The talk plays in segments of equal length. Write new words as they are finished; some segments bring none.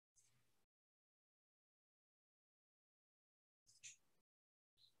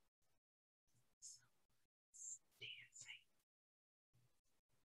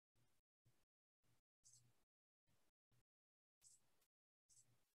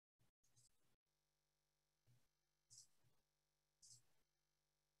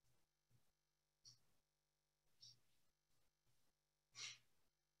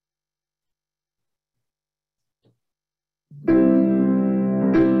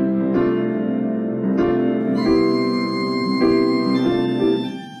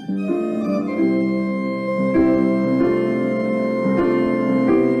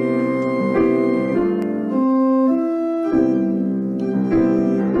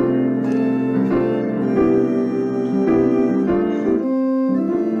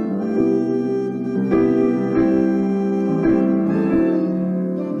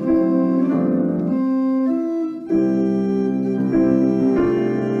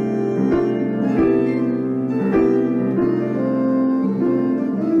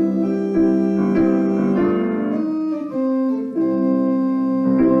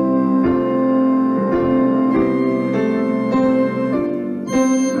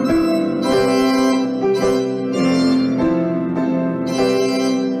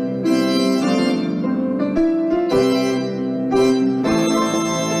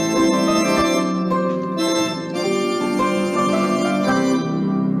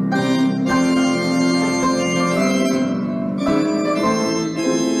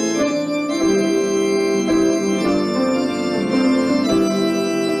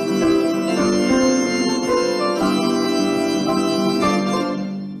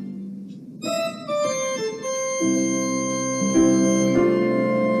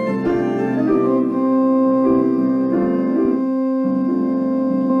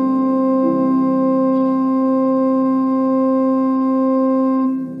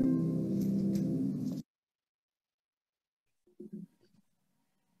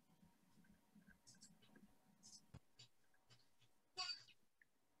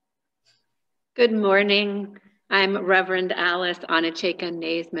Good morning. I'm Reverend Alice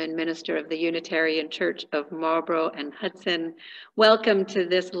Anacheka-Nasemann, minister of the Unitarian Church of Marlborough and Hudson. Welcome to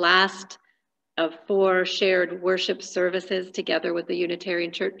this last of 4 shared worship services together with the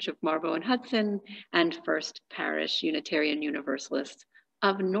Unitarian Church of Marlborough and Hudson and First Parish Unitarian Universalists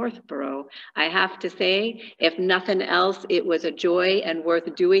of Northborough. I have to say, if nothing else, it was a joy and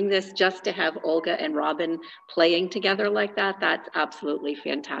worth doing this just to have Olga and Robin playing together like that. That's absolutely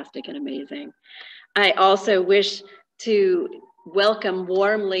fantastic and amazing. I also wish to welcome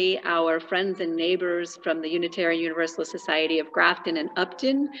warmly our friends and neighbors from the Unitarian Universalist Society of Grafton and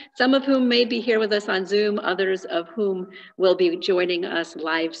Upton, some of whom may be here with us on Zoom, others of whom will be joining us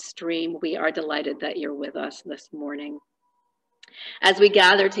live stream. We are delighted that you're with us this morning. As we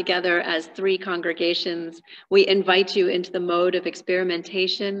gather together as 3 congregations, we invite you into the mode of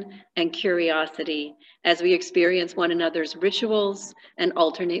experimentation and curiosity as we experience one another's rituals and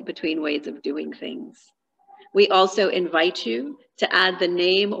alternate between ways of doing things. We also invite you to add the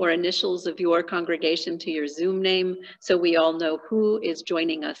name or initials of your congregation to your Zoom name so we all know who is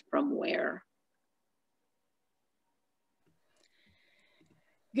joining us from where.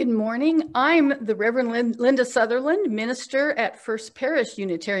 Good morning. I'm the Reverend Lynda Sutherland, minister at First Parish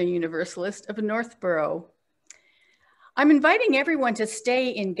Unitarian Universalist of Northborough. I'm inviting everyone to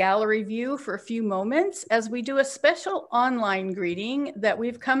stay in gallery view for a few moments as we do a special online greeting that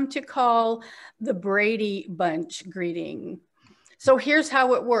we've come to call the Brady Bunch greeting. So here's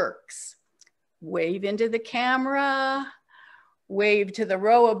how it works. Wave into the camera, wave to the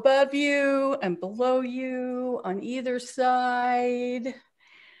row above you and below you on either side.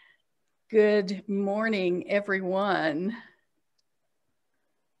 Good morning, everyone.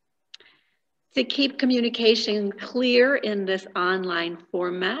 To keep communication clear in this online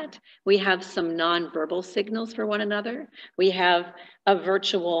format, we have some nonverbal signals for one another. We have a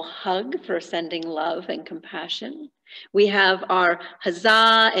virtual hug for sending love and compassion. We have our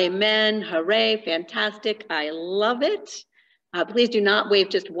huzzah, amen, hooray, fantastic, I love it. Please do not wave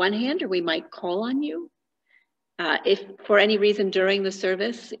just one hand or we might call on you. If for any reason during the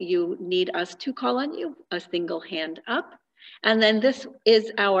service you need us to call on you, a single hand up. And then this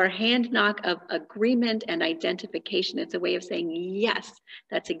is our hand knock of agreement and identification. It's a way of saying, yes,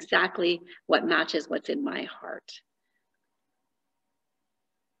 that's exactly what matches what's in my heart.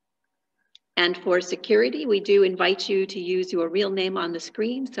 And for security, we do invite you to use your real name on the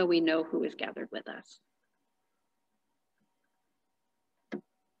screen so we know who is gathered with us.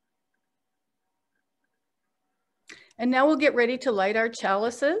 And now we'll get ready to light our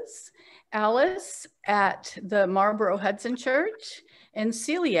chalices. Alice at the Marlborough Hudson Church and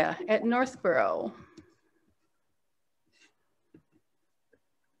Celia at Northborough.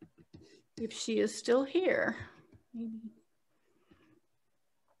 If she is still here.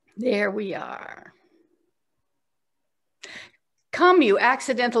 There we are. Come, you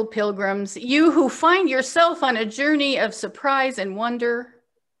accidental pilgrims, you who find yourself on a journey of surprise and wonder.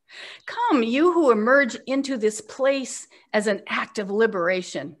 Come, you who emerge into this place as an act of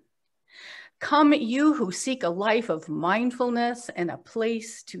liberation. Come, you who seek a life of mindfulness and a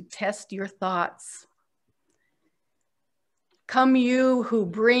place to test your thoughts. Come, you who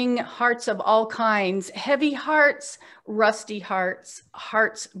bring hearts of all kinds, heavy hearts, rusty hearts,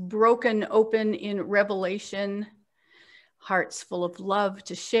 hearts broken open in revelation, hearts full of love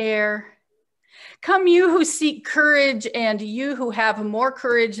to share. Come, you who seek courage and you who have more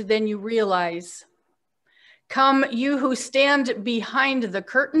courage than you realize. Come, you who stand behind the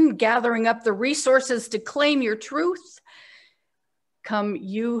curtain, gathering up the resources to claim your truth. Come,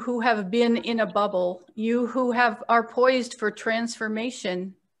 you who have been in a bubble, you who are poised for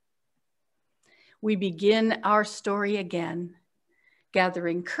transformation. We begin our story again,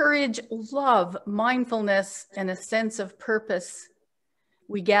 gathering courage, love, mindfulness, and a sense of purpose.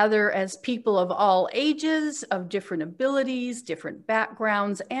 We gather as people of all ages, of different abilities, different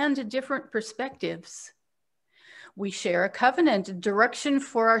backgrounds, and different perspectives. We share a covenant, a direction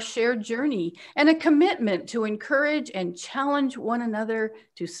for our shared journey, and a commitment to encourage and challenge one another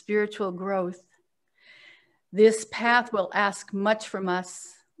to spiritual growth. This path will ask much from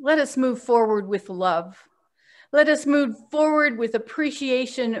us. Let us move forward with love. Let us move forward with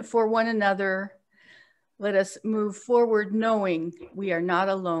appreciation for one another. Let us move forward knowing we are not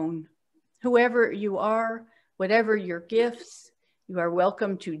alone. Whoever you are, whatever your gifts, you are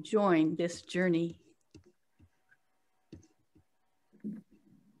welcome to join this journey.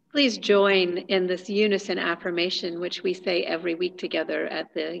 Please join in this unison affirmation, which we say every week together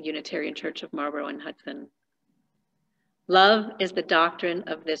at the Unitarian Church of Marlborough and Hudson. Love is the doctrine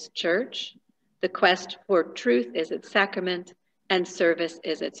of this church. The quest for truth is its sacrament, and service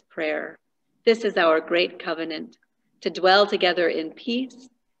is its prayer. This is our great covenant, to dwell together in peace,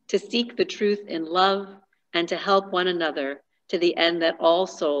 to seek the truth in love, and to help one another to the end that all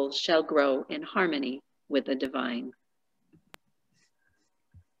souls shall grow in harmony with the divine.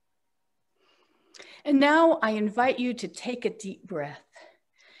 And now I invite you to take a deep breath.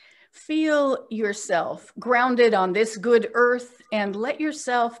 Feel yourself grounded on this good earth and let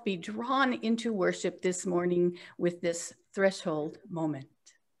yourself be drawn into worship this morning with this threshold moment.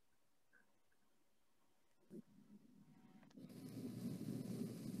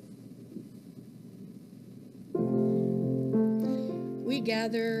 We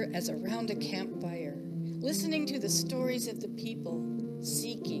gather as around a campfire, listening to the stories of the people,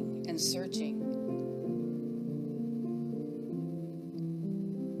 seeking and searching.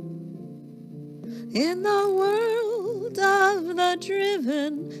 In the world of the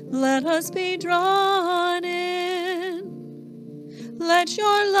driven, let us be drawn in. Let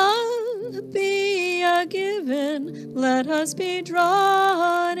your love be a given, let us be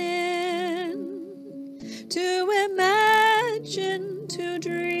drawn in. To imagine, to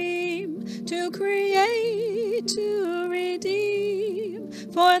dream, to create, to redeem.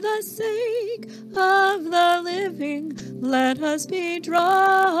 For the sake of the living, let us be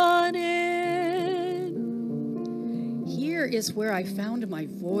drawn in. Here is where I found my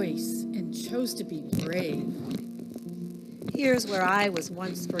voice and chose to be brave. Here's where I was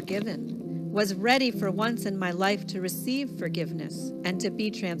once forgiven, was ready for once in my life to receive forgiveness and to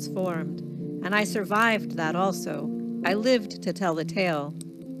be transformed. And I survived that also. I lived to tell the tale.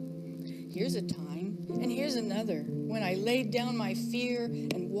 Here's a time, and here's another, when I laid down my fear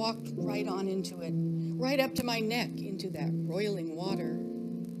and walked right on into it, right up to my neck into that roiling water.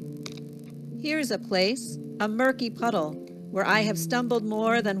 Here's a place, a murky puddle, where I have stumbled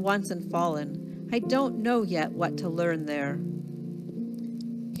more than once and fallen. I don't know yet what to learn there.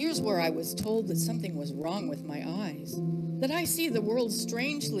 Here's where I was told that something was wrong with my eyes, that I see the world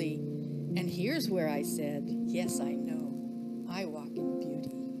strangely. And here's where I said, yes, I know, I walk in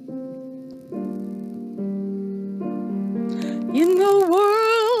beauty. In the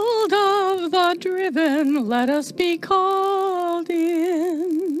world of the driven, let us be called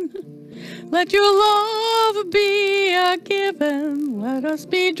in. Let your love be a given, let us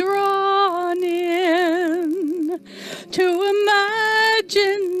be drawn in. To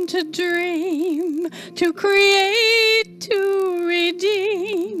imagine, to dream, to create, to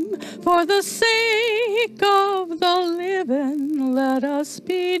redeem. For the sake of the living, let us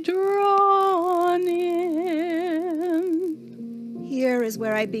be drawn in. Here is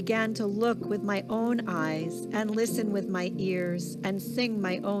where I began to look with my own eyes and listen with my ears and sing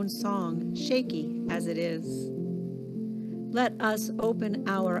my own song, shaky as it is. Let us open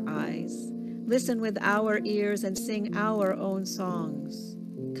our eyes, listen with our ears and sing our own songs.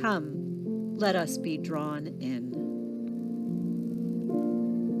 Come, let us be drawn in.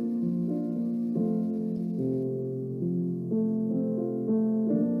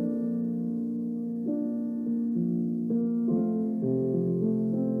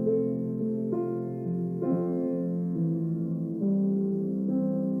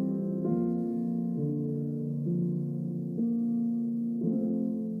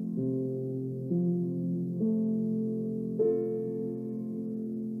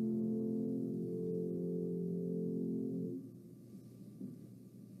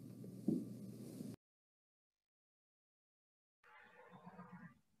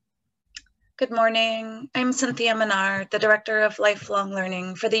 Good morning. I'm Cynthia Menard, the Director of Lifelong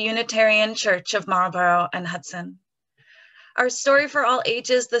Learning for the Unitarian Church of Marlborough and Hudson. Our story for all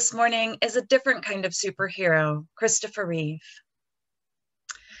ages this morning is a different kind of superhero, Christopher Reeve.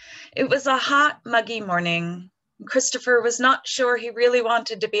 It was a hot, muggy morning. Christopher was not sure he really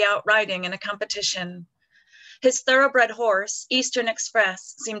wanted to be out riding in a competition. His thoroughbred horse, Eastern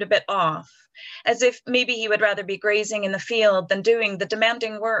Express, seemed a bit off, as if maybe he would rather be grazing in the field than doing the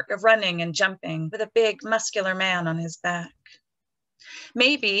demanding work of running and jumping with a big, muscular man on his back.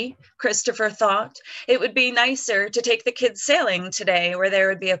 Maybe, Christopher thought, it would be nicer to take the kids sailing today where there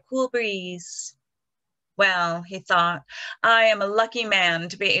would be a cool breeze. Well, he thought, I am a lucky man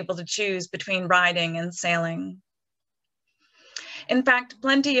to be able to choose between riding and sailing. In fact,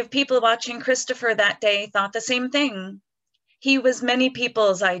 plenty of people watching Christopher that day thought the same thing. He was many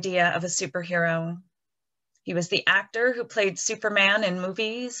people's idea of a superhero. He was the actor who played Superman in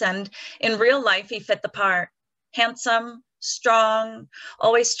movies, and in real life, he fit the part. Handsome, strong,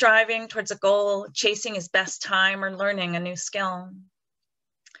 always striving towards a goal, chasing his best time or learning a new skill.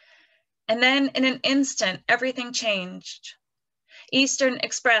 And then in an instant, everything changed. Eastern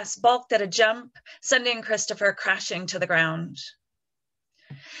Express balked at a jump, sending Christopher crashing to the ground.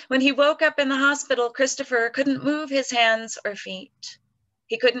 When he woke up in the hospital, Christopher couldn't move his hands or feet.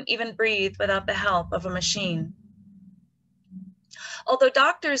 He couldn't even breathe without the help of a machine. Although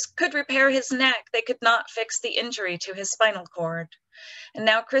doctors could repair his neck, they could not fix the injury to his spinal cord. And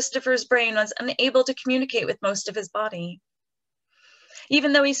now Christopher's brain was unable to communicate with most of his body.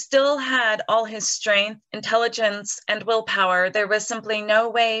 Even though he still had all his strength, intelligence, and willpower, there was simply no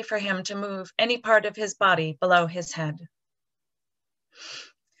way for him to move any part of his body below his head.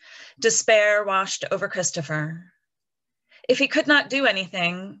 Despair washed over Christopher. If he could not do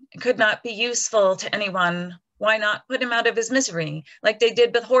anything, could not be useful to anyone, why not put him out of his misery, like they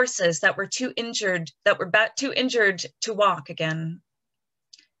did with horses that were too injured to walk again?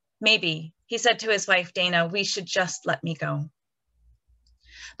 Maybe, he said to his wife, Dana, we should just let me go.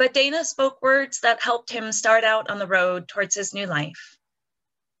 But Dana spoke words that helped him start out on the road towards his new life.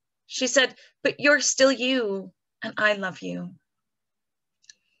 She said, but you're still you, and I love you.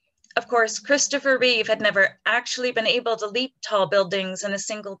 Of course, Christopher Reeve had never actually been able to leap tall buildings in a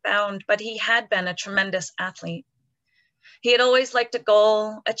single bound, but he had been a tremendous athlete. He had always liked a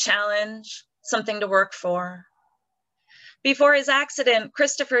goal, a challenge, something to work for. Before his accident,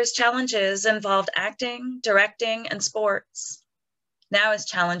 Christopher's challenges involved acting, directing, and sports. Now his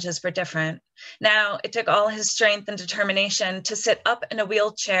challenges were different. Now it took all his strength and determination to sit up in a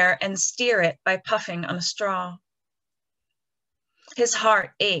wheelchair and steer it by puffing on a straw. His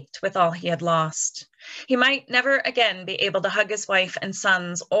heart ached with all he had lost. He might never again be able to hug his wife and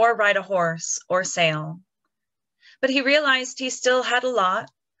sons or ride a horse or sail. But he realized he still had a lot,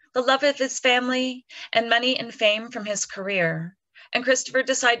 the love of his family and money and fame from his career. And Christopher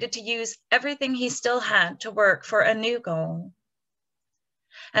decided to use everything he still had to work for a new goal.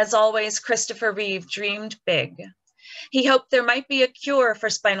 As always, Christopher Reeve dreamed big. He hoped there might be a cure for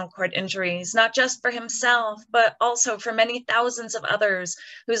spinal cord injuries, not just for himself, but also for many thousands of others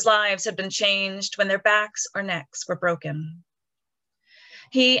whose lives had been changed when their backs or necks were broken.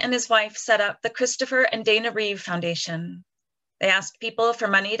 He and his wife set up the Christopher and Dana Reeve Foundation. They asked people for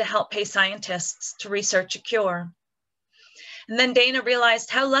money to help pay scientists to research a cure. And then Dana realized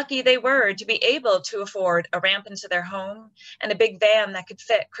how lucky they were to be able to afford a ramp into their home and a big van that could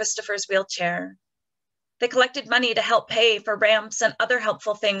fit Christopher's wheelchair. They collected money to help pay for ramps and other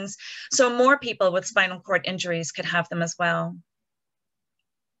helpful things so more people with spinal cord injuries could have them as well.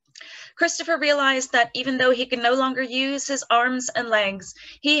 Christopher realized that even though he could no longer use his arms and legs,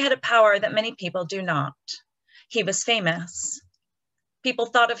 he had a power that many people do not. He was famous. People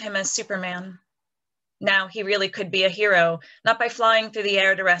thought of him as Superman. Now he really could be a hero, not by flying through the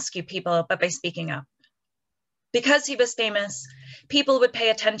air to rescue people, but by speaking up. Because he was famous, people would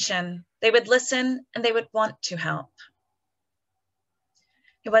pay attention, they would listen, and they would want to help.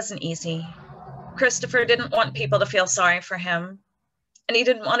 It wasn't easy. Christopher didn't want people to feel sorry for him, and he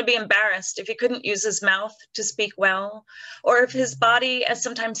didn't want to be embarrassed if he couldn't use his mouth to speak well, or if his body, as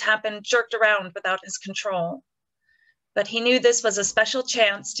sometimes happened, jerked around without his control. But he knew this was a special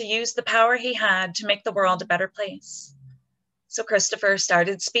chance to use the power he had to make the world a better place. So Christopher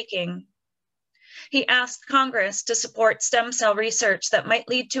started speaking. He asked Congress to support stem cell research that might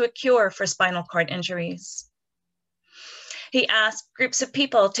lead to a cure for spinal cord injuries. He asked groups of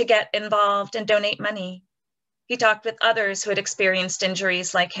people to get involved and donate money. He talked with others who had experienced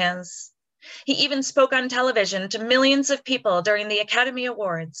injuries like his. He even spoke on television to millions of people during the Academy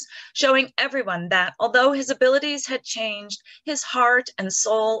Awards, showing everyone that although his abilities had changed, his heart and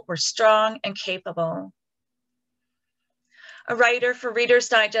soul were strong and capable. A writer for Reader's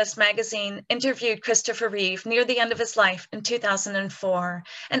Digest magazine interviewed Christopher Reeve near the end of his life in 2004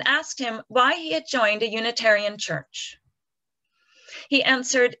 and asked him why he had joined a Unitarian church. He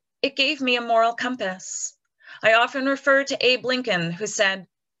answered, "It gave me a moral compass. I often refer to Abe Lincoln, who said,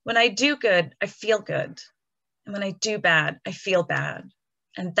 'When I do good, I feel good. And when I do bad, I feel bad.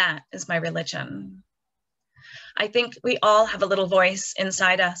 And that is my religion.'" I think we all have a little voice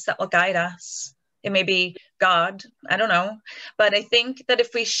inside us that will guide us. It may be God, I don't know. But I think that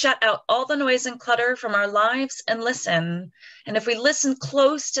if we shut out all the noise and clutter from our lives and listen, and if we listen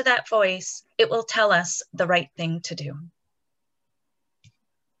close to that voice, it will tell us the right thing to do.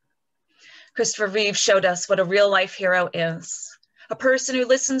 Christopher Reeve showed us what a real life hero is. A person who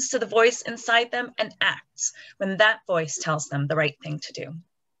listens to the voice inside them and acts when that voice tells them the right thing to do.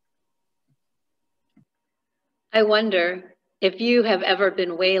 I wonder if you have ever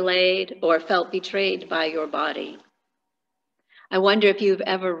been waylaid or felt betrayed by your body. I wonder if you've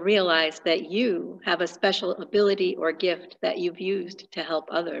ever realized that you have a special ability or gift that you've used to help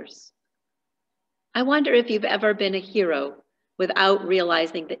others. I wonder if you've ever been a hero without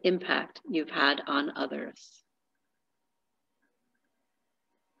realizing the impact you've had on others.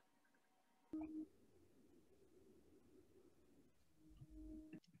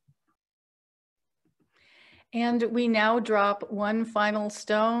 And we now drop one final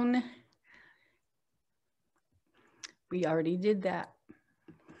stone. We already did that.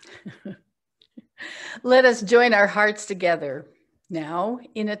 Let us join our hearts together now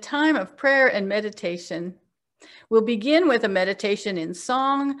in a time of prayer and meditation. We'll begin with a meditation in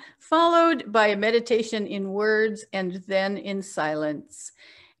song, followed by a meditation in words, and then in silence.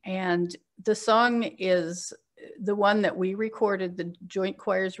 And the song is the one that we recorded, the joint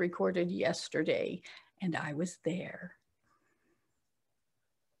choirs recorded yesterday, and I was there.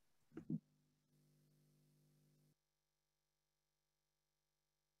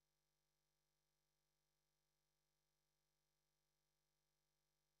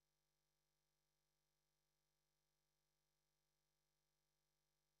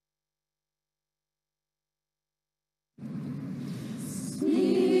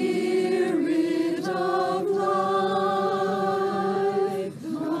 Spirit of life,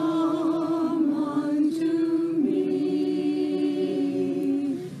 come unto me.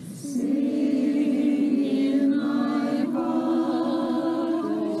 Sing in thy heart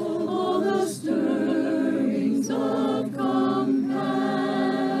all the stirrings of compassion.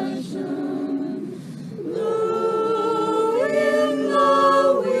 Blow in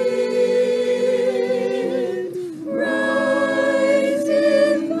the wind, rise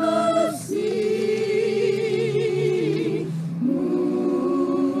in the sea,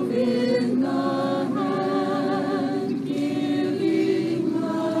 move in the hand, giving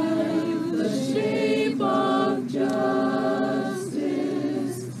life the shape of justice.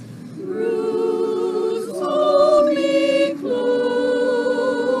 Roots hold me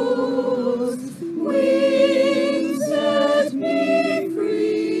close, wings set me free.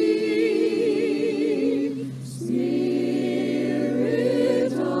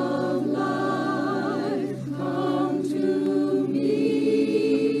 Spirit of life, come to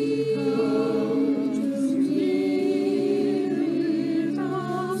me. Come to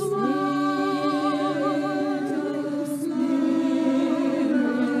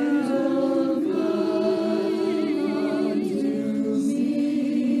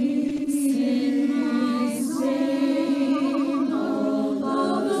Spirit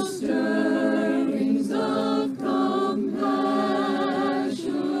of stirrings of compassion.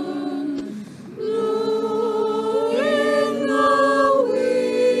 Blow in the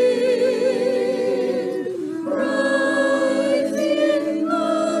wind, rise in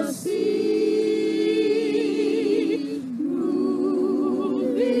the sea,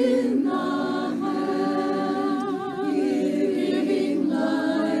 move in the hand, giving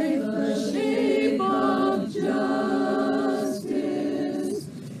life the shape of justice.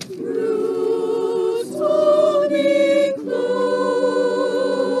 Roots hold me close,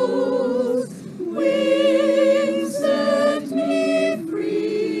 wings set me free.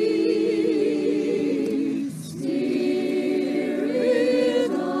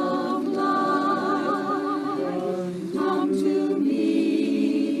 Spirit of life, come to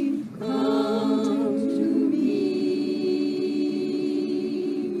me, come to me.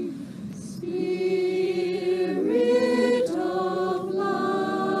 Spirit of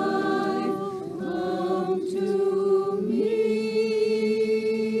life, come to me.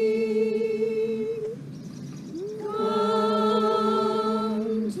 Come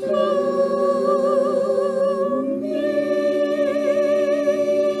to me.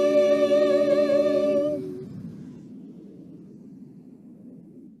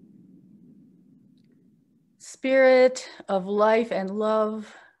 Spirit of life and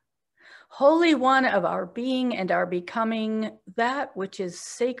love, Holy One of our being and our becoming, that which is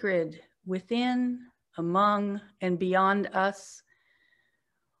sacred within, among, and beyond us.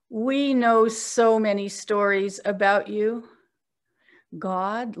 We know so many stories about you.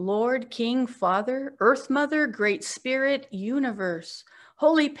 God, Lord, King, Father, Earth Mother, Great Spirit, Universe,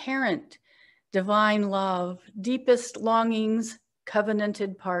 Holy Parent, Divine Love, Deepest Longings,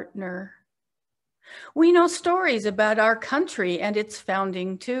 Covenanted Partner. We know stories about our country and its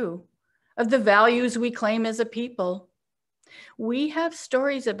founding too, of the values we claim as a people. We have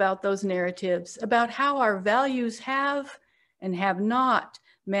stories about those narratives, about how our values have and have not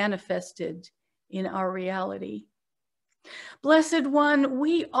manifested in our reality. Blessed One,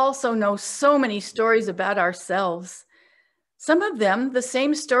 we also know so many stories about ourselves. Some of them the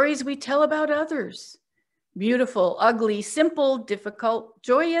same stories we tell about others. Beautiful, ugly, simple, difficult,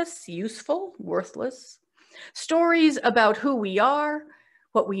 joyous, useful, worthless. Stories about who we are,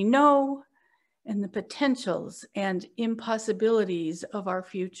 what we know, and the potentials and impossibilities of our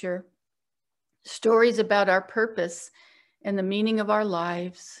future. Stories about our purpose and the meaning of our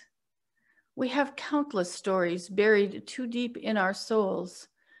lives. We have countless stories buried too deep in our souls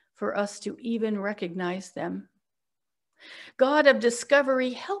for us to even recognize them. God of discovery,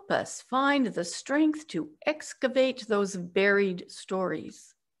 help us find the strength to excavate those buried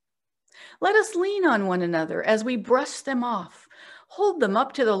stories. Let us lean on one another as we brush them off, hold them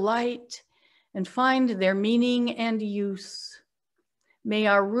up to the light, and find their meaning and use. May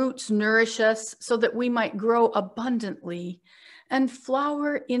our roots nourish us so that we might grow abundantly and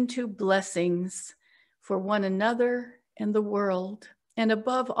flower into blessings for one another and the world. And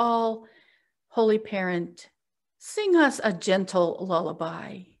above all, Holy Parent, sing us a gentle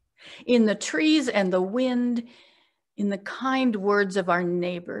lullaby in the trees and the wind, in the kind words of our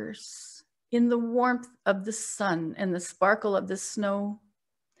neighbors, in the warmth of the sun and the sparkle of the snow.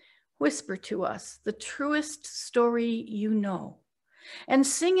 Whisper to us the truest story you know, and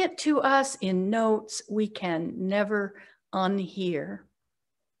sing it to us in notes we can never unhear.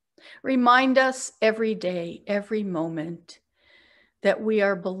 Remind us every day, every moment, that we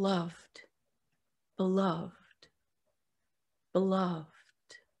are beloved, beloved, beloved,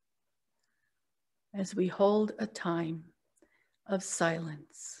 as we hold a time of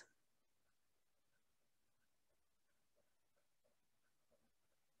silence.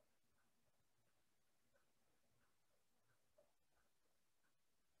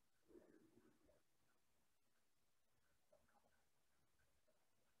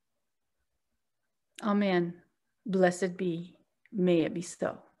 Amen. Blessed be. May it be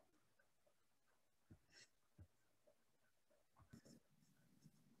so.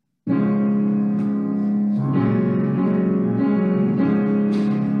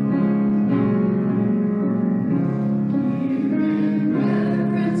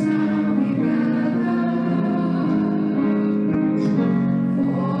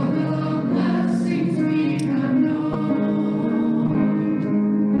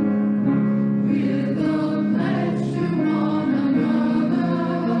 With a pledge to one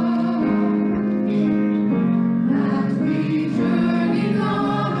another.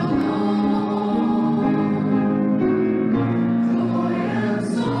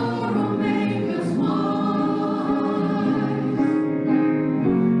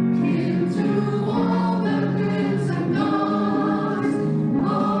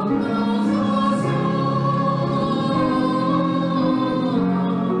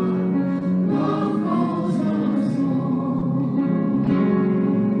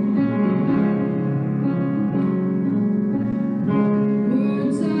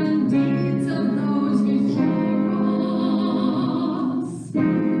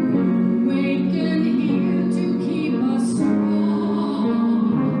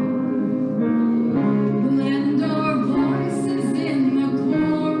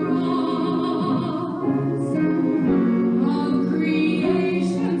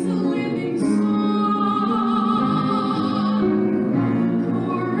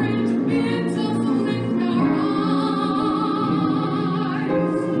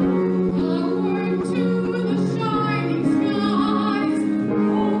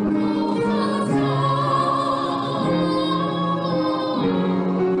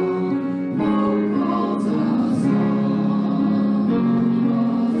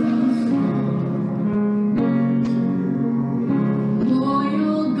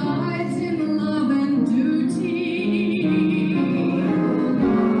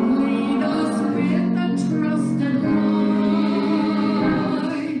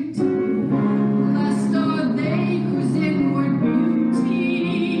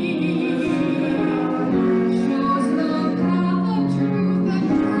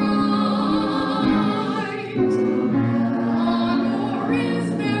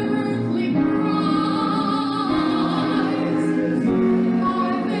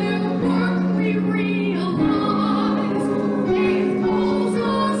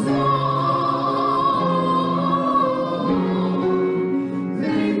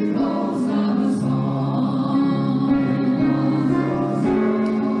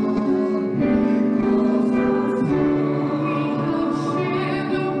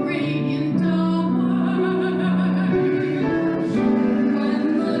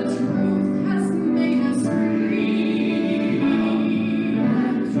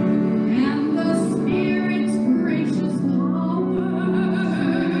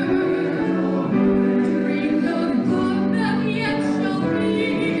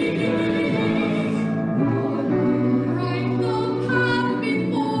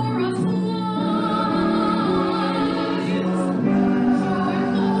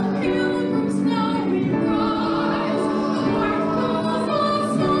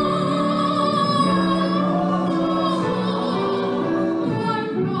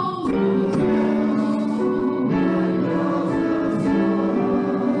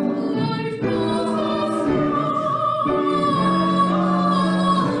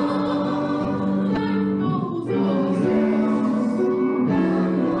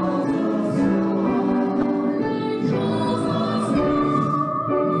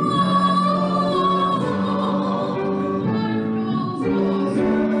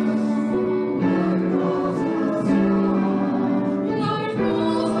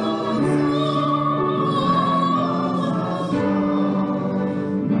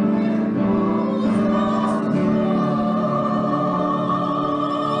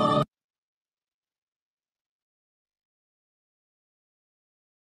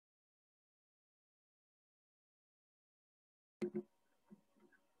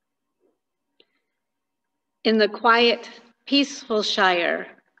 In the quiet, peaceful Shire,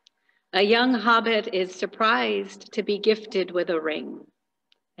 a young hobbit is surprised to be gifted with a ring,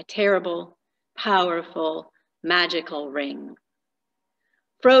 a terrible, powerful, magical ring.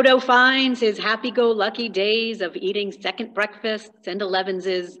 Frodo finds his happy-go-lucky days of eating second breakfasts and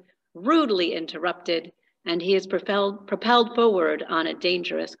elevenses rudely interrupted, and he is propelled forward on a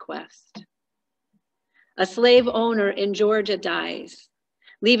dangerous quest. A slave owner in Georgia dies,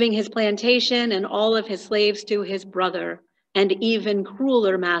 leaving his plantation and all of his slaves to his brother, and even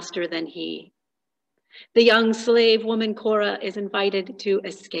crueler master than he. The young slave woman Cora is invited to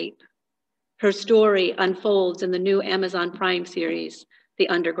escape. Her story unfolds in the new Amazon Prime series, The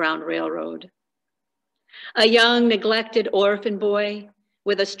Underground Railroad. A young, neglected orphan boy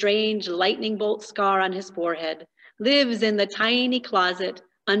with a strange lightning bolt scar on his forehead lives in the tiny closet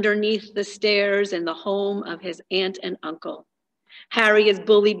underneath the stairs in the home of his aunt and uncle. Harry is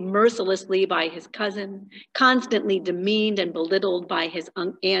bullied mercilessly by his cousin, constantly demeaned and belittled by his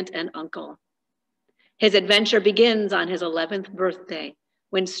aunt and uncle. His adventure begins on his 11th birthday,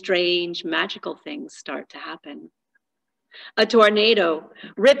 when strange, magical things start to happen. A tornado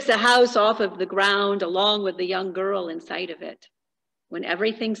rips a house off of the ground along with the young girl inside of it. When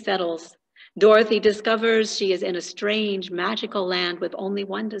everything settles, Dorothy discovers she is in a strange, magical land with only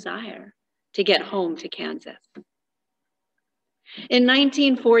one desire: to get home to Kansas. In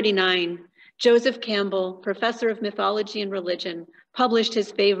 1949, Joseph Campbell, professor of mythology and religion, published his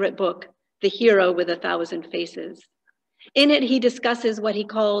favorite book, The Hero with a Thousand Faces. In it, he discusses what he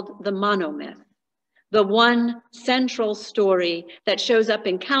called the monomyth, the one central story that shows up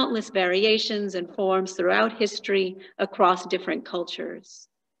in countless variations and forms throughout history across different cultures.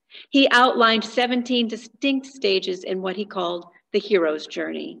 He outlined 17 distinct stages in what he called the hero's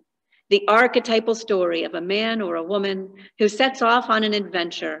journey, the archetypal story of a man or a woman who sets off on an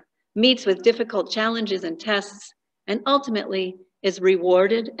adventure, meets with difficult challenges and tests, and ultimately is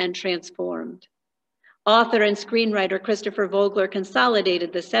rewarded and transformed. Author and screenwriter Christopher Vogler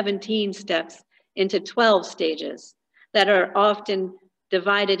consolidated the 17 steps into 12 stages that are often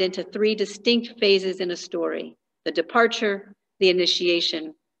divided into 3 distinct phases in a story: the departure, the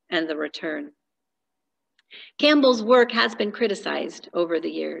initiation, and the return. Campbell's work has been criticized over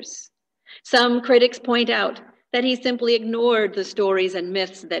the years. Some critics point out that he simply ignored the stories and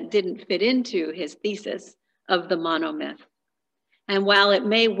myths that didn't fit into his thesis of the monomyth. And while it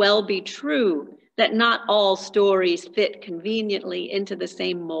may well be true that not all stories fit conveniently into the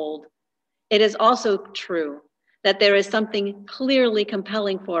same mold, it is also true that there is something clearly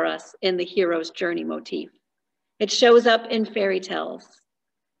compelling for us in the hero's journey motif. It shows up in fairy tales.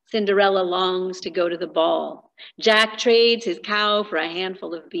 Cinderella longs to go to the ball. Jack trades his cow for a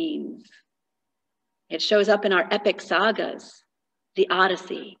handful of beans. It shows up in our epic sagas, the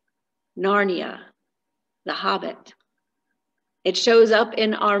Odyssey, Narnia, The Hobbit. It shows up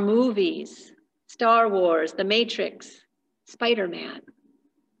in our movies, Star Wars, The Matrix, Spider-Man.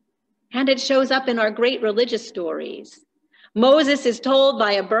 And it shows up in our great religious stories. Moses is told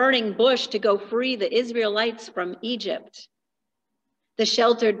by a burning bush to go free the Israelites from Egypt. The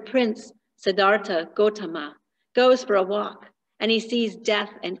sheltered prince, Siddhartha Gautama, goes for a walk, and he sees death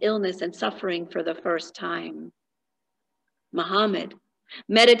and illness and suffering for the first time. Muhammad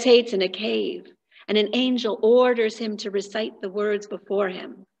meditates in a cave, and an angel orders him to recite the words before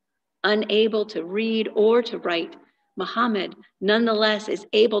him. Unable to read or to write, Muhammad nonetheless is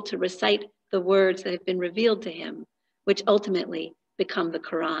able to recite the words that have been revealed to him, which ultimately become the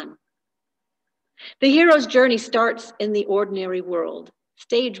Quran. The hero's journey starts in the ordinary world,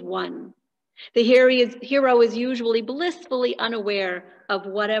 stage 1. The hero is usually blissfully unaware of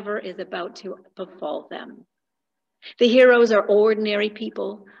whatever is about to befall them. The heroes are ordinary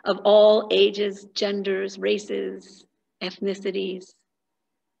people of all ages, genders, races, ethnicities.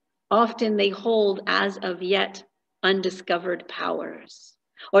 Often they hold as of yet undiscovered powers,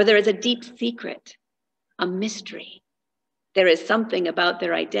 or there is a deep secret, a mystery. There is something about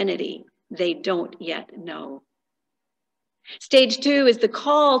their identity they don't yet know. Stage 2 is the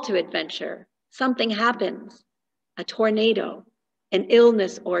call to adventure. Something happens, a tornado, an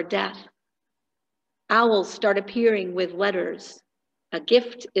illness or death. Owls start appearing with letters. A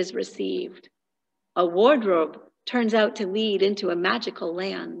gift is received. A wardrobe turns out to lead into a magical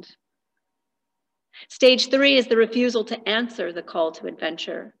land. Stage 3 is the refusal to answer the call to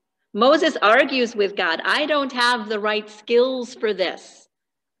adventure. Moses argues with God, I don't have the right skills for this.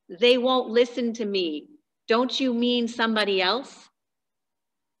 They won't listen to me. Don't you mean somebody else?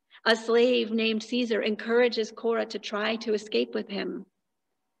 A slave named Caesar encourages Cora to try to escape with him,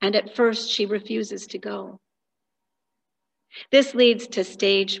 and at first she refuses to go. This leads to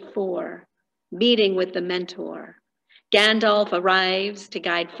stage 4, meeting with the mentor. Gandalf arrives to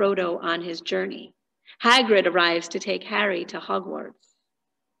guide Frodo on his journey. Hagrid arrives to take Harry to Hogwarts.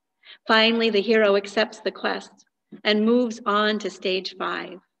 Finally, the hero accepts the quest and moves on to stage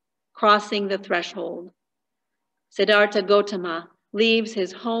 5, crossing the threshold. Siddhartha Gautama leaves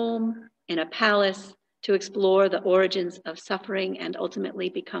his home in a palace to explore the origins of suffering and ultimately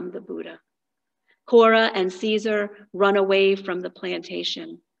become the Buddha. Cora and Caesar run away from the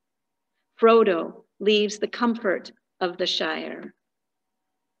plantation. Frodo leaves the comfort of the Shire.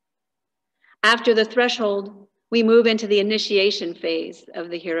 After the threshold, we move into the initiation phase of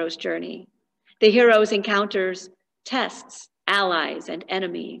the hero's journey. The hero encounters tests, allies, and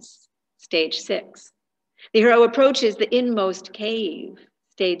enemies, stage 6. The hero approaches the inmost cave,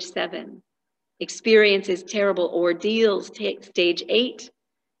 stage 7, experiences terrible ordeals, stage 8,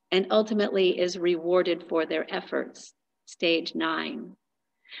 and ultimately is rewarded for their efforts, stage 9.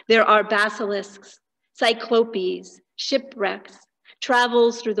 There are basilisks, cyclopes, shipwrecks,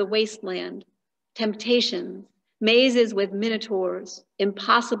 travels through the wasteland, temptations, mazes with minotaurs,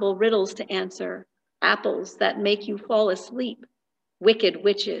 impossible riddles to answer, apples that make you fall asleep, wicked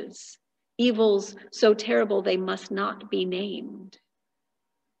witches, evils so terrible they must not be named.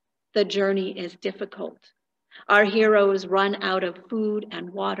 The journey is difficult. Our heroes run out of food and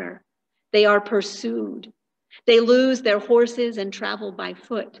water. They are pursued. They lose their horses and travel by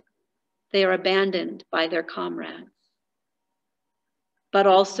foot. They are abandoned by their comrades. But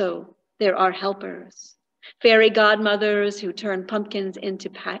also, there are helpers, fairy godmothers who turn pumpkins into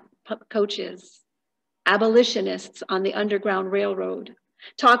coaches, abolitionists on the Underground Railroad,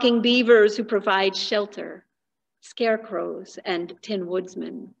 talking beavers who provide shelter, scarecrows and tin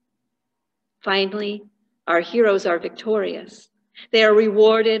woodsmen. Finally, our heroes are victorious. They are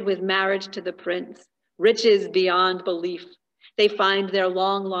rewarded with marriage to the prince, riches beyond belief. They find their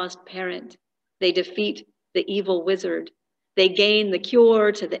long-lost parent. They defeat the evil wizard. They gain the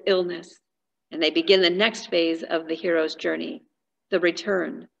cure to the illness. And they begin the next phase of the hero's journey, the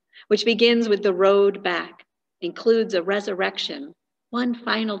return, which begins with the road back, includes a resurrection, one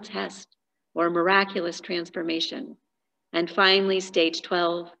final test, or a miraculous transformation. And finally, stage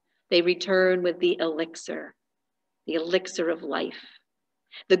 12, they return with the elixir of life.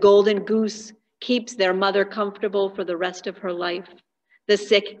 The golden goose keeps their mother comfortable for the rest of her life. The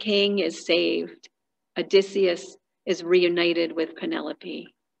sick king is saved. Odysseus is reunited with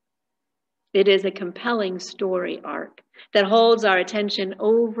Penelope. It is a compelling story arc that holds our attention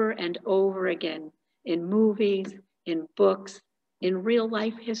over and over again in movies, in books, in real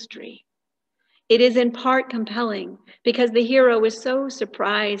life history. It is in part compelling because the hero is so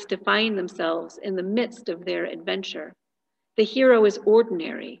surprised to find themselves in the midst of their adventure. The hero is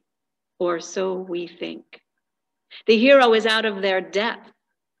ordinary, or so we think. The hero is out of their depth,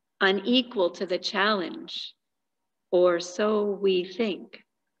 unequal to the challenge, or so we think.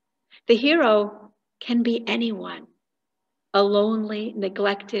 The hero can be anyone, a lonely,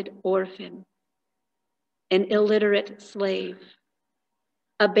 neglected orphan, an illiterate slave,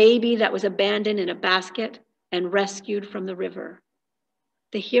 a baby that was abandoned in a basket and rescued from the river.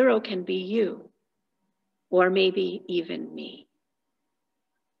 The hero can be you, or maybe even me.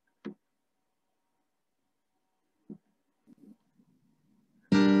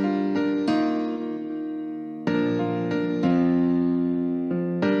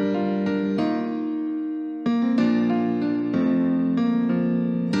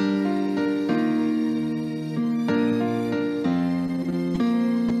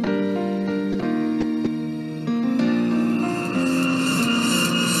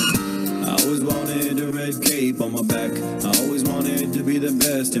 On my back, I always wanted to be the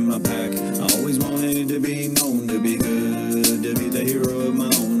best in my pack. I always wanted to be known to be good, to be the hero of my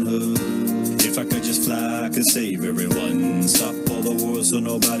own hood. If I could just fly, I could save everyone, stop all the wars so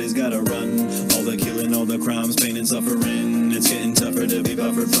nobody's gotta run. All the killing, all the crimes, pain and suffering. It's getting tougher to be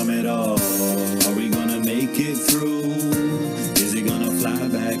buffered from it all. Are we gonna make it through? Is he gonna fly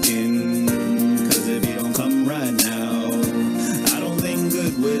back in? Cause if he don't come right now, I don't think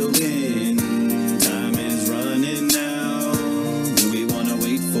good will win.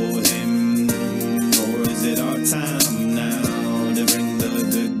 Time now to bring the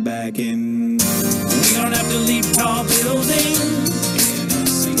good back in. We don't have to leap tall buildings in a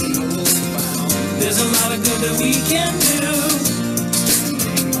single bound. There's a lot of good that we can do.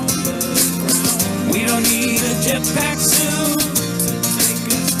 Standing on the ground. We don't need a jetpack suit to take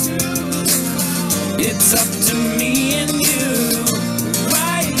us to the ground. It's up to me and you,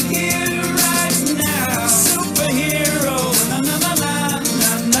 right here, right now. Superhero, na na na na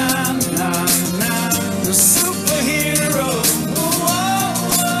na na na. Superhero, whoa,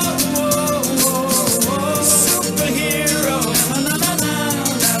 whoa, whoa, whoa.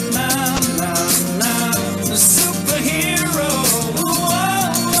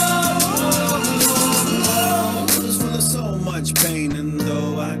 even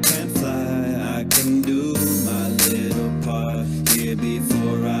though I can't fly, I can do my little part here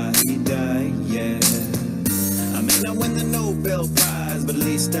before I die, yeah. I may not win the Nobel Prize, but at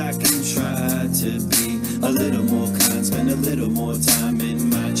least I can try to be a little more kind, spend a little more time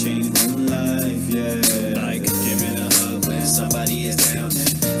in my changing life, yeah. Like giving a hug when somebody is down,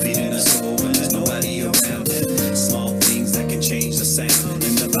 feeding a soul when there's nobody around. Small things that can change the sound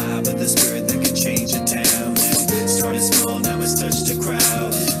and the vibe of the spirit that can change a town. Started small, now it's touched the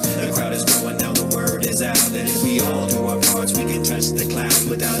crowd. The crowd is growing, now the word is out that if we all do our parts, we can touch the clouds.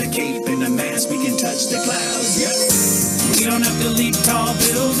 Without a cape and a mask, we can touch the clouds, yeah. We don't have to leap tall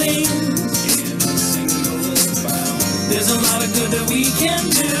buildings. There's a lot of good that we can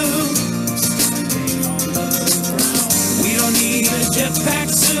do. We don't need a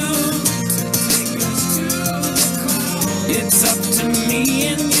jetpack suit. It's up to me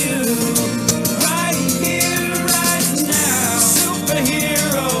and you. Right here, right now.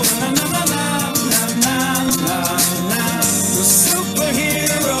 Superhero. Na na na na na na na na. The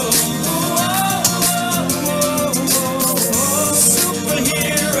superhero. Whoa, whoa, whoa, whoa.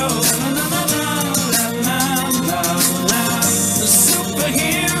 Superhero. Na na na na na na na. The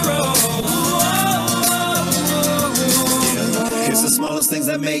superhero. It's the smallest things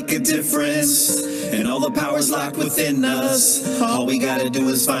that make a difference. And all the power's locked within us. All we gotta do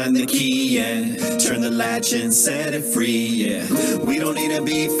is find the key and turn the latch and set it free, yeah. We don't need to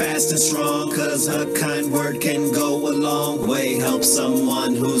be fast and strong, cause a kind word can go a long way. Help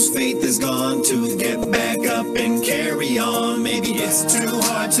someone whose faith is gone to get back up and carry on. Maybe it's too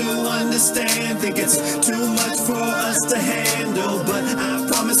hard to understand, think it's too much for us to handle, but I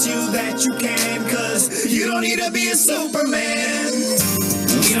promise you that you can, cause you don't need to be a Superman.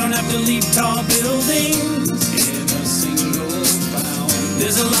 We don't have to leap tall buildings in a single bound.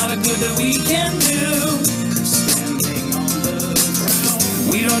 There's a lot of good that we can do. Standing on the ground.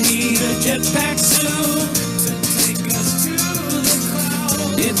 We don't need a jetpack suit to take us to the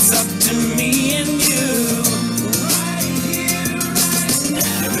clouds. It's up to me and you. Right here, right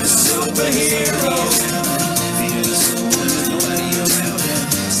now. You're a superhero. Feeding the soul when there's nobody around.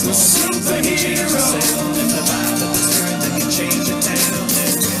 So superhero. And the vibe of the spirit that can change a town.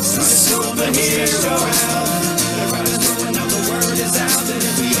 Superhero. The crowd is growing, now the word is out that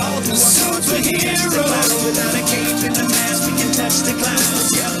if we all do superhero. Without a cape and a mask, we can touch the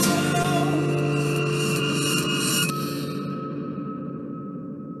clouds, yeah.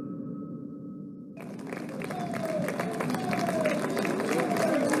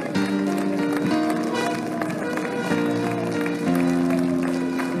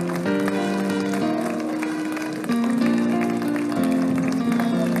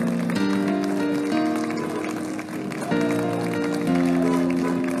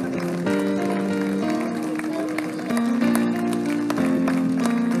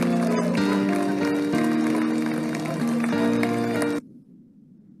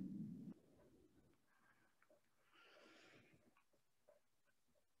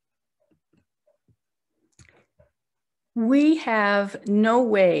 We have no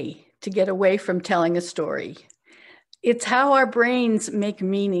way to get away from telling a story. It's how our brains make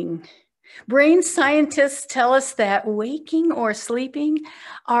meaning. Brain scientists tell us that waking or sleeping,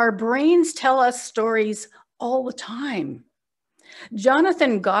 our brains tell us stories all the time.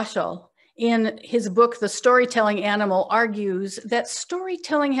 Jonathan Goshal, in his book, The Storytelling Animal, argues that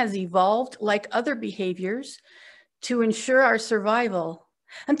storytelling has evolved like other behaviors to ensure our survival.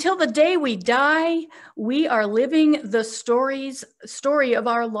 Until the day we die, we are living the story of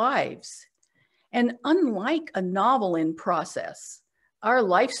our lives. And unlike a novel in process, our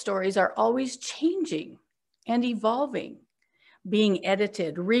life stories are always changing and evolving, being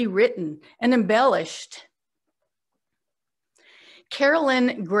edited, rewritten, and embellished.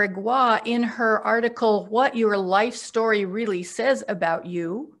 Carolyn Gregoire, in her article, What Your Life Story Really Says About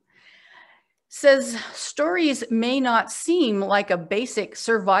You, says stories may not seem like a basic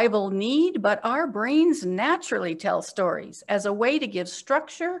survival need, but our brains naturally tell stories as a way to give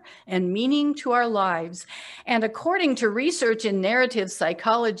structure and meaning to our lives. And according to research in narrative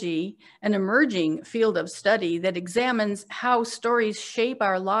psychology, an emerging field of study that examines how stories shape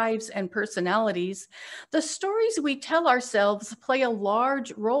our lives and personalities, the stories we tell ourselves play a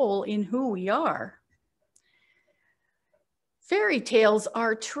large role in who we are. Fairy tales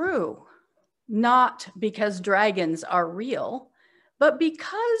are true. Not because dragons are real, but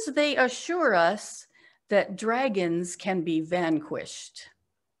because they assure us that dragons can be vanquished.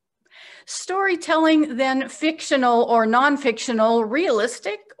 Storytelling, then fictional or non-fictional,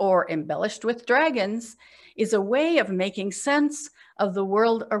 realistic or embellished with dragons, is a way of making sense of the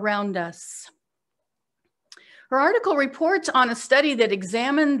world around us. Her article reports on a study that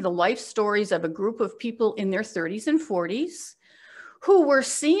examined the life stories of a group of people in their 30s and 40s who were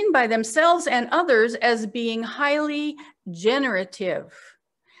seen by themselves and others as being highly generative,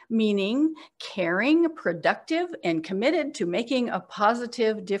 meaning caring, productive, and committed to making a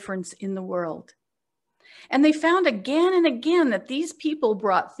positive difference in the world. And they found again and again that these people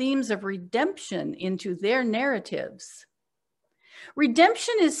brought themes of redemption into their narratives.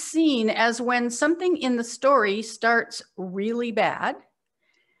 Redemption is seen as when something in the story starts really bad,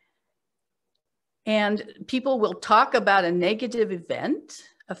 and people will talk about a negative event,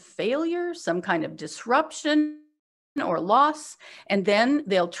 a failure, some kind of disruption or loss, and then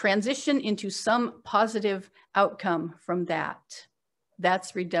they'll transition into some positive outcome from that.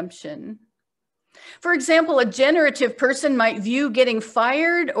 That's redemption. For example, a generative person might view getting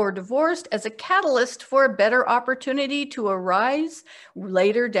fired or divorced as a catalyst for a better opportunity to arise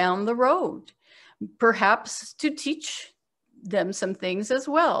later down the road, perhaps to teach them some things as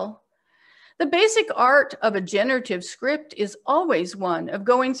well. The basic art of a generative script is always one of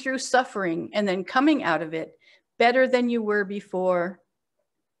going through suffering and then coming out of it better than you were before.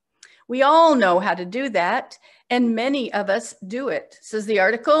 We all know how to do that, and many of us do it, says the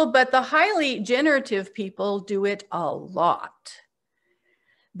article, but the highly generative people do it a lot.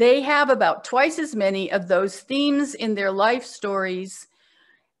 They have about twice as many of those themes in their life stories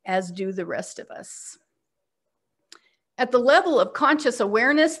as do the rest of us. At the level of conscious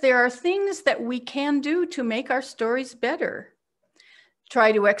awareness, there are things that we can do to make our stories better.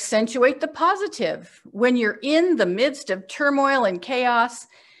 Try to accentuate the positive. When you're in the midst of turmoil and chaos,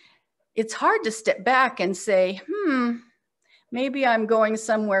 it's hard to step back and say, maybe I'm going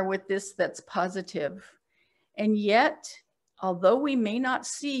somewhere with this that's positive. And yet, although we may not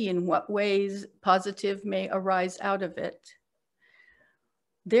see in what ways positive may arise out of it,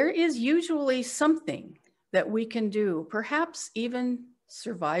 there is usually something that we can do. Perhaps even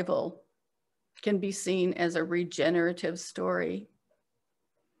survival can be seen as a regenerative story.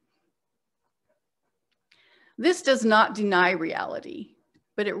 This does not deny reality,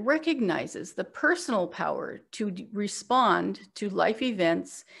 but it recognizes the personal power to respond to life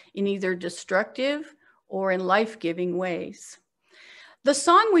events in either destructive or in life-giving ways. The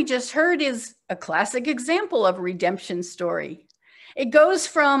song we just heard is a classic example of a redemption story. It goes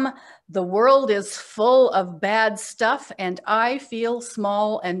from "the world is full of bad stuff and I feel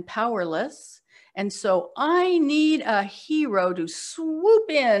small and powerless, and so I need a hero to swoop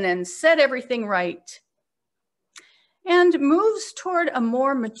in and set everything right," and moves toward a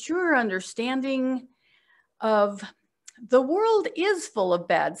more mature understanding of the world is full of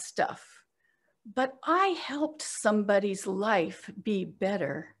bad stuff, but I helped somebody's life be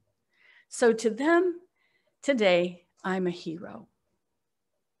better. So to them, today, I'm a hero.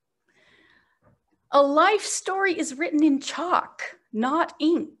 A life story is written in chalk, not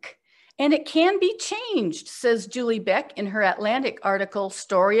ink, and it can be changed, says Julie Beck in her Atlantic article,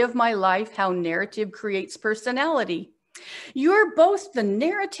 Story of My Life, How Narrative Creates Personality. You're both the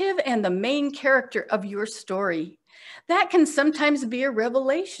narrative and the main character of your story. That can sometimes be a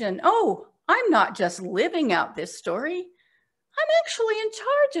revelation. Oh, I'm not just living out this story. I'm actually in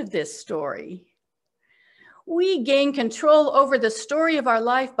charge of this story. We gain control over the story of our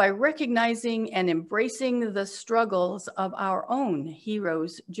life by recognizing and embracing the struggles of our own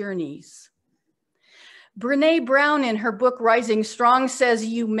heroes' journeys. Brené Brown, in her book Rising Strong, says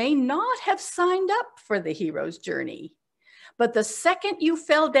you may not have signed up for the hero's journey, but the second you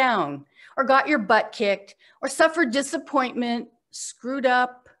fell down or got your butt kicked or suffered disappointment, screwed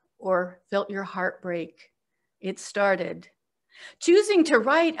up, or felt your heart break, it started. Choosing to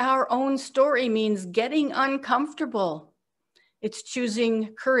write our own story means getting uncomfortable. It's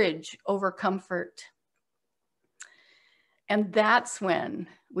choosing courage over comfort. And that's when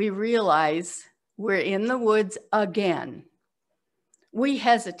we realize we're in the woods again. We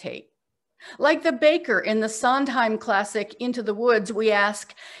hesitate. Like the baker in the Sondheim classic, Into the Woods, we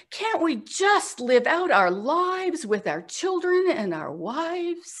ask, can't we just live out our lives with our children and our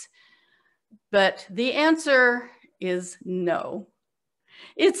wives? But the answer is no.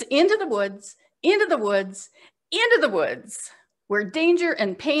 It's into the woods, into the woods, into the woods, where danger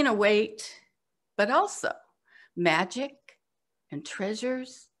and pain await, but also magic and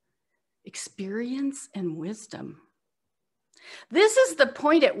treasures, experience and wisdom. This is the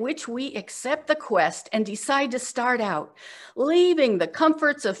point at which we accept the quest and decide to start out, leaving the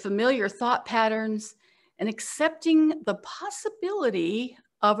comforts of familiar thought patterns and accepting the possibility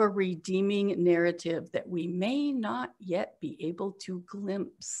of a redeeming narrative that we may not yet be able to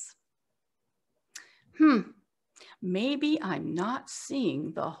glimpse. Maybe I'm not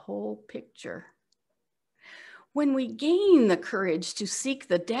seeing the whole picture. When we gain the courage to seek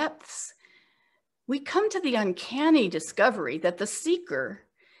the depths, we come to the uncanny discovery that the seeker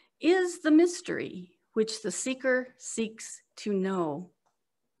is the mystery which the seeker seeks to know.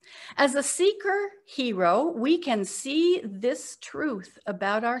 As a seeker hero, we can see this truth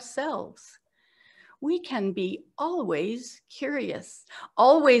about ourselves. We can be always curious,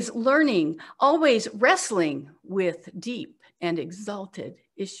 always learning, always wrestling with deep and exalted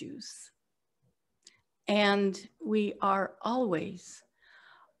issues. And we are always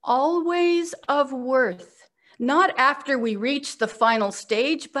of worth, not after we reach the final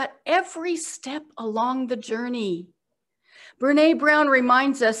stage, but every step along the journey. Brene Brown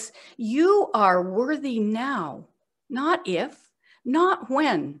reminds us, you are worthy now, not if, not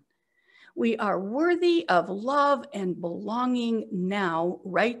when. We are worthy of love and belonging now,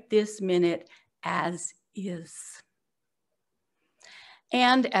 right this minute, as is.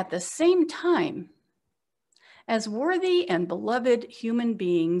 And at the same time, as worthy and beloved human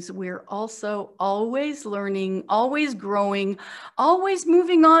beings, we're also always learning, always growing, always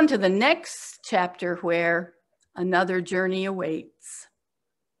moving on to the next chapter where another journey awaits.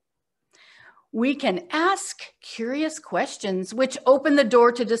 We can ask curious questions which open the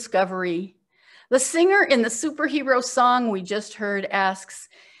door to discovery. The singer in the superhero song we just heard asks,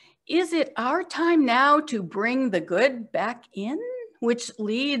 is it our time now to bring the good back in? Which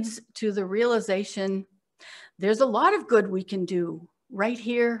leads to the realization there's a lot of good we can do right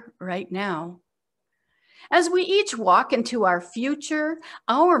here, right now. As we each walk into our future,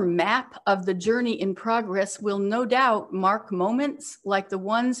 our map of the journey in progress will no doubt mark moments like the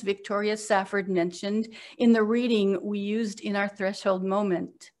ones Victoria Safford mentioned in the reading we used in our threshold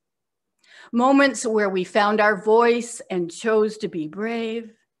moment. Moments where we found our voice and chose to be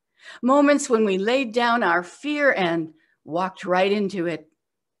brave. Moments when we laid down our fear and walked right into it.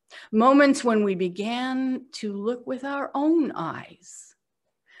 Moments when we began to look with our own eyes.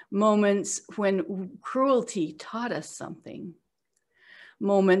 Moments when cruelty taught us something.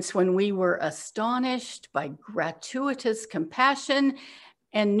 Moments when we were astonished by gratuitous compassion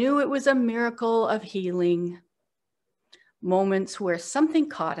and knew it was a miracle of healing. Moments where something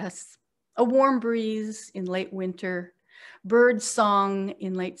caught us, a warm breeze in late winter, bird song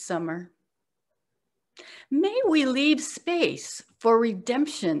in late summer. May we leave space for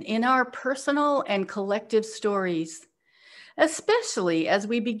redemption in our personal and collective stories, especially as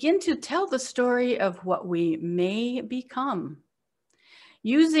we begin to tell the story of what we may become.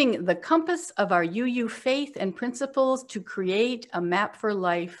 Using the compass of our UU faith and principles to create a map for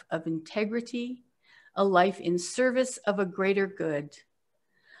life of integrity, a life in service of a greater good,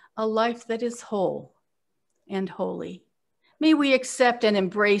 a life that is whole and holy. May we accept and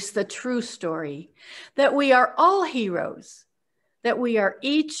embrace the true story that we are all heroes, that we are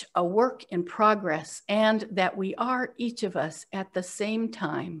each a work in progress, and that we are each of us at the same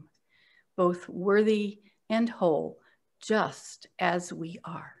time, both worthy and whole, just as we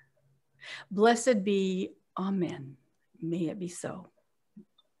are. Blessed be, amen. May it be so.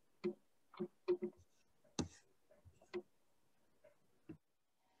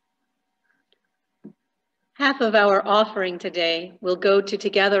 Half of our offering today will go to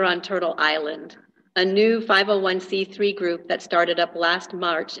Together on Turtle Island, a new 501c3 group that started up last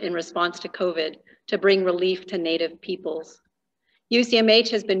March in response to COVID to bring relief to Native peoples. UCMH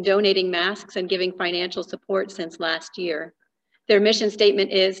has been donating masks and giving financial support since last year. Their mission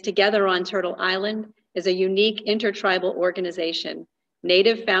statement is, Together on Turtle Island is a unique intertribal organization,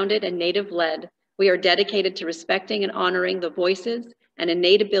 Native founded and Native led. We are dedicated to respecting and honoring the voices and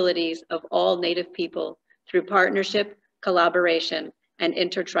innate abilities of all Native people through partnership, collaboration, and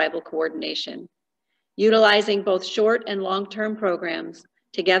intertribal coordination. Utilizing both short and long-term programs,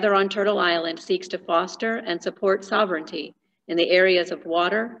 Together on Turtle Island seeks to foster and support sovereignty in the areas of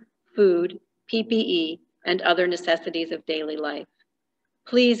water, food, PPE, and other necessities of daily life.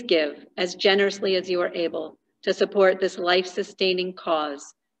 Please give as generously as you are able to support this life-sustaining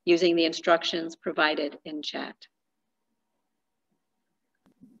cause using the instructions provided in chat.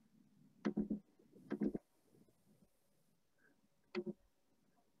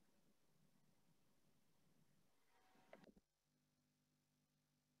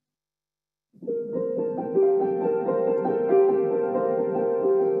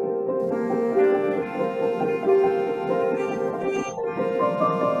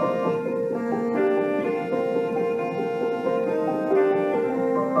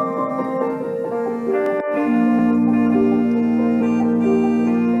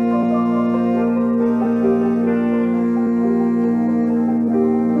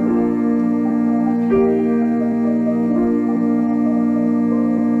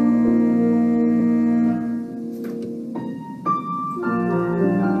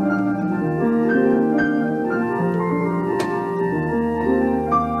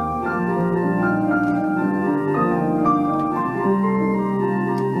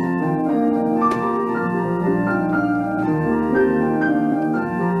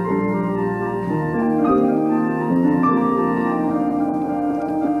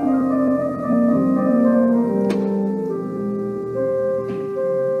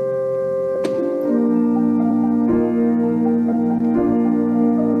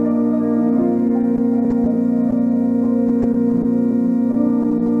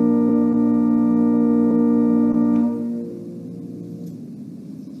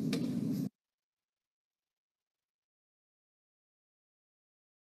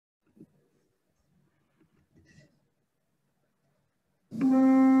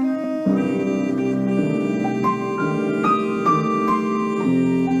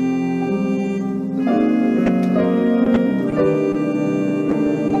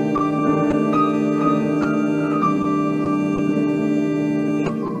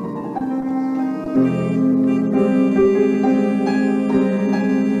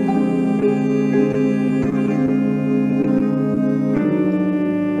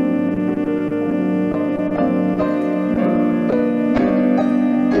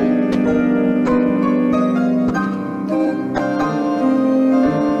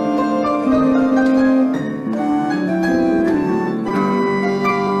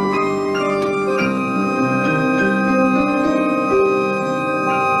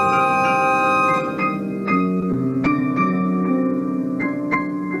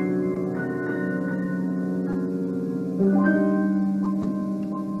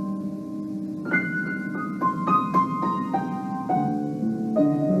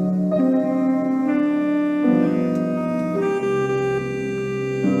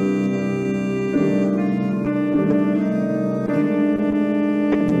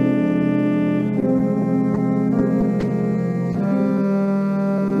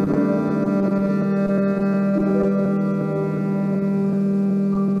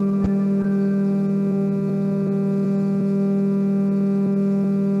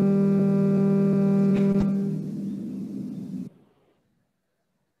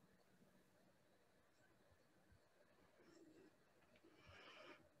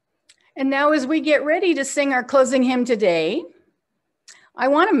 And now as we get ready to sing our closing hymn today, I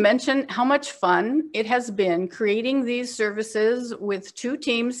want to mention how much fun it has been creating these services with two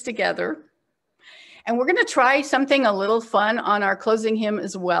teams together. And we're going to try something a little fun on our closing hymn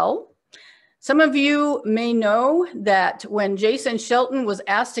as well. Some of you may know that when Jason Shelton was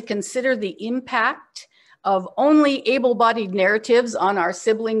asked to consider the impact of only able-bodied narratives on our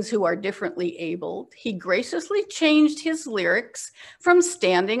siblings who are differently abled, he graciously changed his lyrics from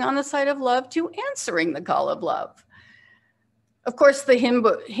standing on the side of love to answering the call of love. Of course, the hymn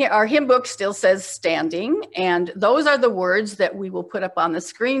book, our hymn book still says standing, and those are the words that we will put up on the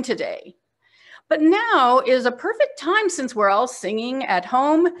screen today. But now is a perfect time, since we're all singing at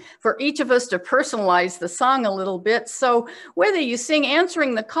home, for each of us to personalize the song a little bit. So whether you sing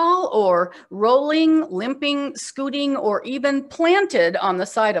answering the call or rolling, limping, scooting, or even planted on the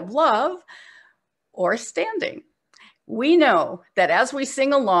side of love or standing, we know that as we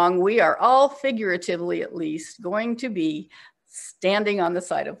sing along, we are all, figuratively at least, going to be standing on the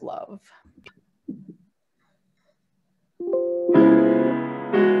side of love.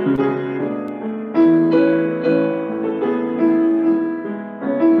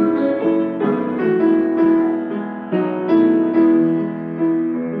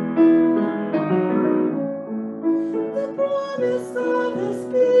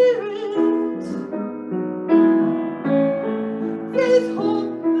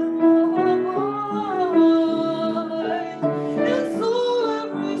 And so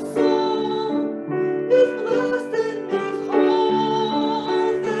every soul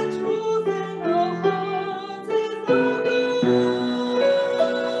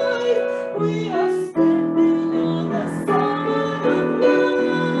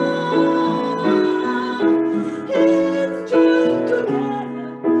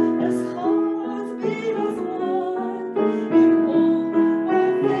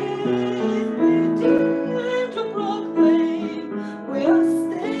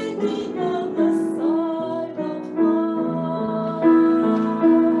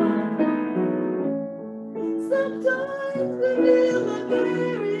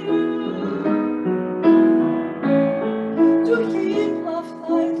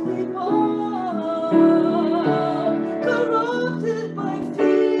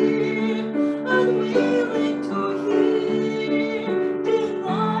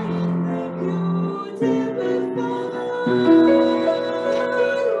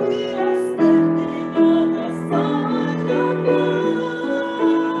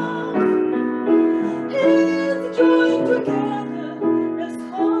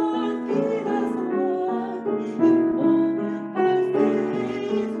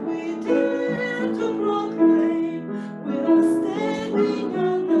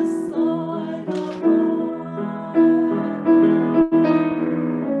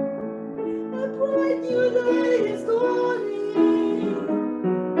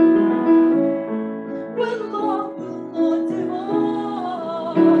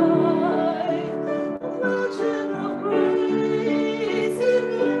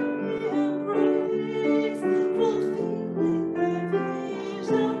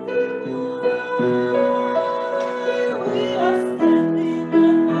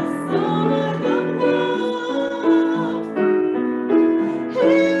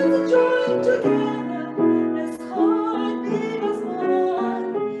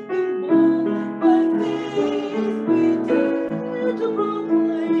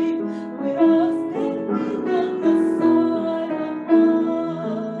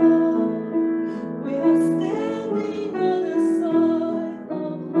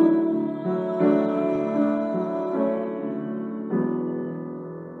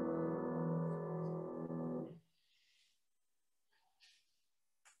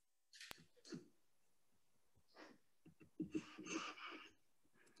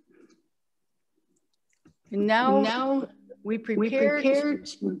And now we prepare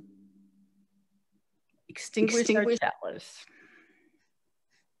to extinguish our chalice.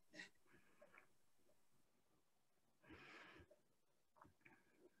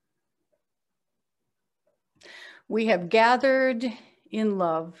 We have gathered in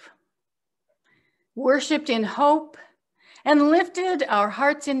love, worshiped in hope, and lifted our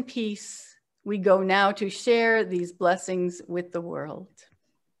hearts in peace. We go now to share these blessings with the world.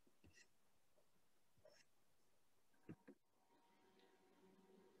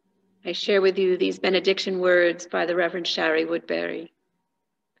 I share with you these benediction words by the Reverend Shari Woodbury.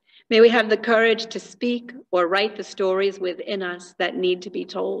 May we have the courage to speak or write the stories within us that need to be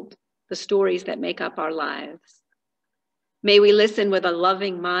told, the stories that make up our lives. May we listen with a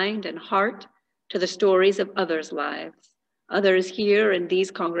loving mind and heart to the stories of others' lives, others here in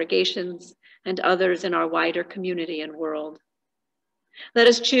these congregations and others in our wider community and world. Let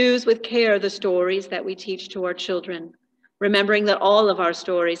us choose with care the stories that we teach to our children, remembering that all of our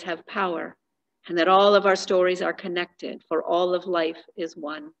stories have power and that all of our stories are connected, for all of life is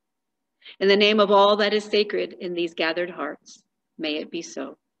one. In the name of all that is sacred in these gathered hearts, may it be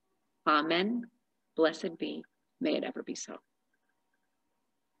so. Amen. Blessed be. May it ever be so.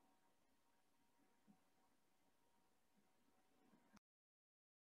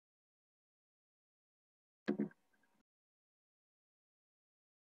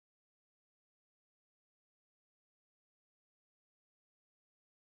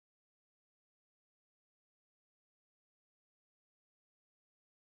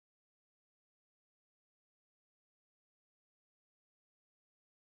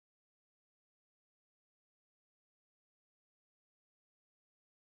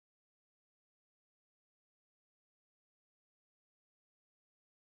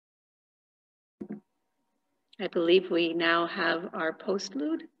 I believe we now have our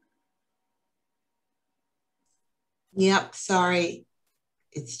postlude. Yep, sorry.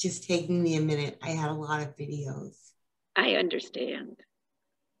 It's just taking me a minute. I had a lot of videos. I understand.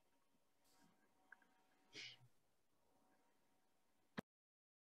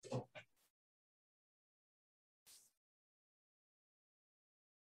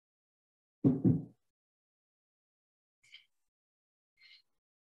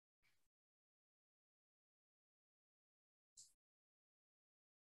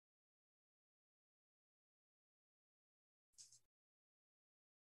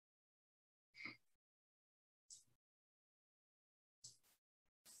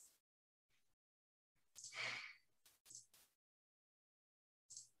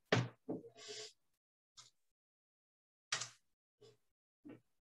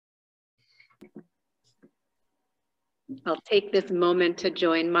 I'll take this moment to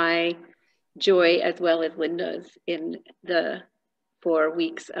join my joy as well as Lynda's in the 4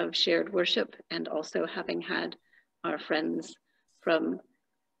 weeks of shared worship, and also having had our friends from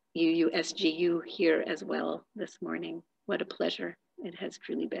UUSGU here as well this morning. What a pleasure it has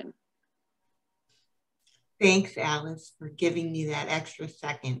truly been. Thanks, Alice, for giving me that extra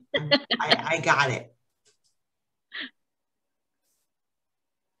second. I got it.